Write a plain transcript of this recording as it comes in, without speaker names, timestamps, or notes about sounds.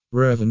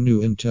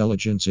Revenue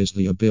intelligence is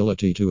the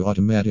ability to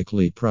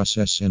automatically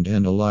process and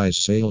analyze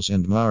sales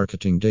and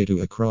marketing data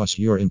across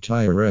your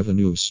entire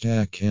revenue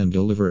stack and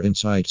deliver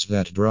insights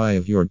that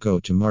drive your go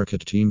to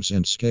market teams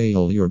and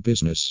scale your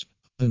business.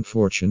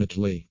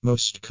 Unfortunately,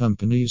 most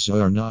companies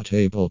are not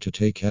able to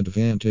take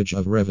advantage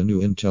of revenue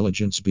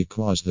intelligence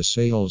because the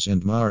sales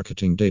and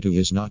marketing data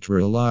is not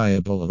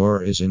reliable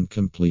or is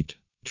incomplete.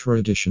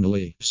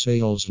 Traditionally,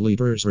 sales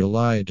leaders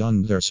relied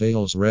on their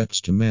sales reps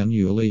to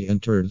manually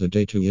enter the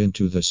data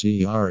into the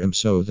CRM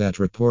so that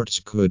reports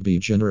could be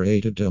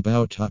generated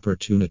about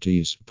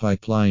opportunities,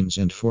 pipelines,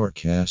 and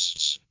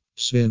forecasts.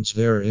 Since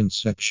their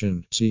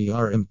inception,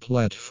 CRM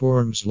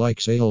platforms like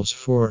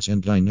Salesforce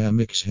and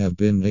Dynamics have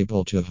been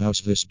able to house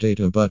this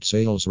data, but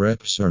sales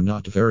reps are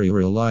not very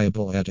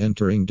reliable at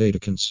entering data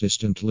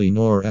consistently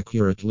nor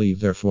accurately.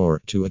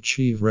 Therefore, to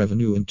achieve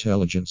revenue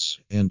intelligence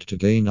and to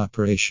gain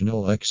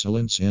operational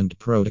excellence and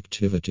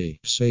productivity,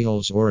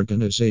 sales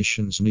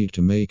organizations need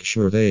to make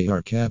sure they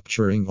are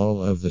capturing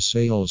all of the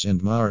sales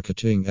and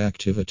marketing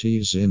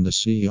activities in the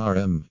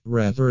CRM,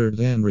 rather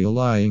than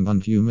relying on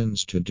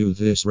humans to do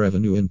this.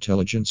 Revenue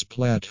intelligence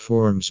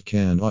platforms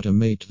can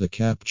automate the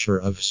capture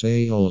of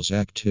sales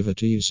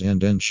activities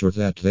and ensure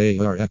that they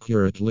are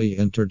accurately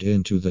entered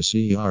into the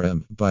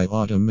CRM. By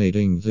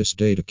automating this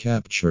data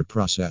capture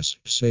process,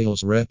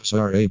 sales reps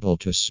are able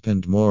to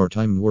spend more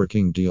time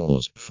working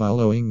deals,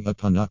 following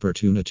up on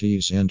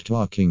opportunities, and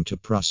talking to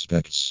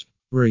prospects.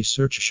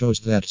 Research shows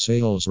that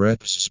sales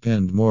reps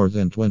spend more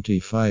than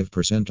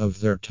 25% of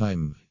their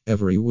time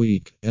every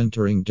week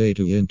entering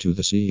data into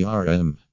the CRM.